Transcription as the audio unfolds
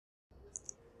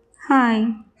Hi,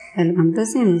 welcome to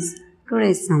SIMS.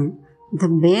 Today's sum. The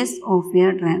base of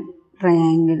a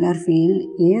triangular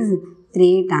field is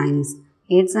 3 times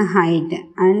its height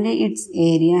and its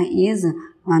area is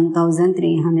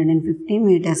 1350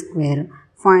 meter square.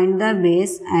 Find the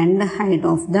base and height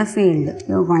of the field.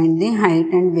 You find the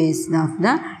height and base of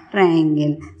the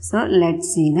triangle. So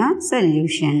let's see the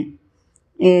solution.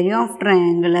 Area of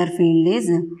triangular field is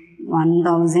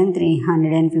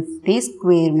 1350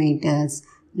 square meters.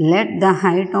 Let the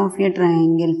height of a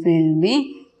triangle field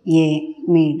be A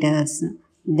meters.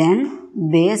 Then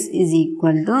base is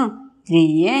equal to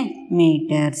 3A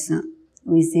meters.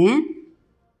 We say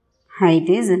height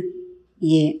is A,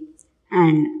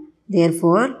 and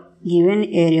therefore given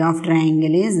area of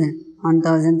triangle is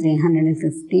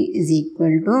 1350 is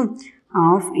equal to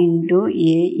half into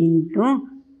A into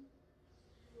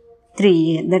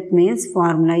 3A. That means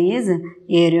formula is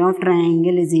area of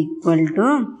triangle is equal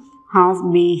to half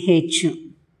BH.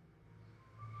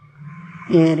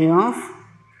 Area of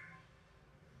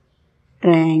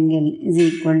triangle is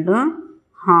equal to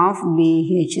half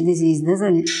BH. This is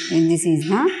the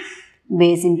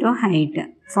base into height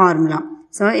formula.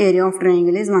 So area of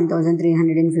triangle is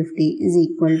 1350 is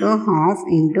equal to half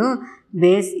into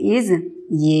base is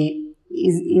A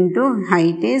is into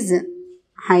height is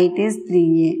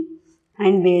 3A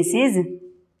and base is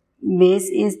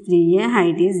 3A,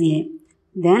 height is A.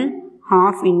 Then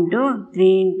half into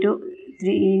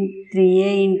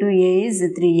 3A into A is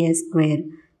 3A square.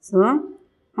 So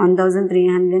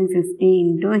 1350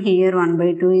 into here 1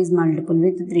 by 2 is multiple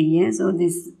with 3A. So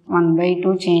this 1 by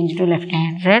 2 change to left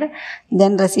hand side.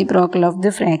 Then reciprocal of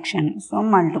the fraction. So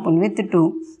multiple with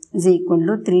 2 is equal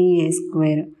to 3A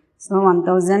square. So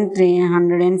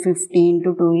 1350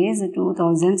 into 2 is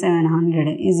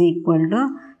 2700 is equal to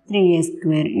 3A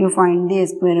square. You find the A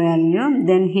square value.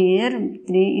 Then here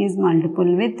 3 is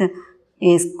multiple with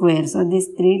A square. So this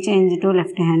 3 change to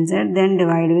left hand side. Then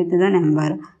divide with the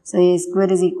number. So A square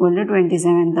is equal to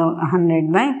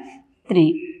 2700 by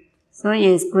 3. So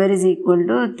A square is equal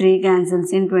to 3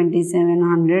 cancels in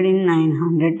 2700 in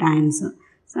 900 times.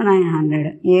 So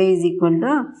 900. A is equal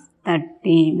to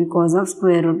 30 because of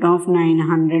square root of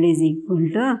 900 is equal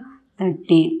to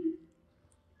 30.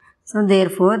 So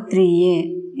therefore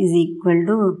 3A is equal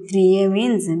to 3A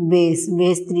means base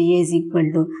 3A is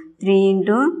equal to 3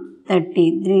 into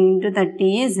 30. 3 into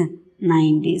 30 is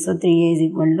 90. So 3A is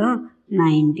equal to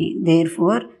 90.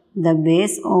 Therefore the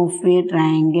base of a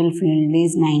triangle field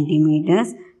is 90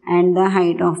 meters and the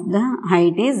height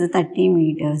is 30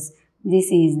 meters.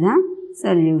 This is the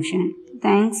solution.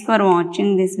 Thanks for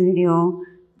watching this video.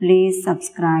 Please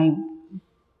subscribe.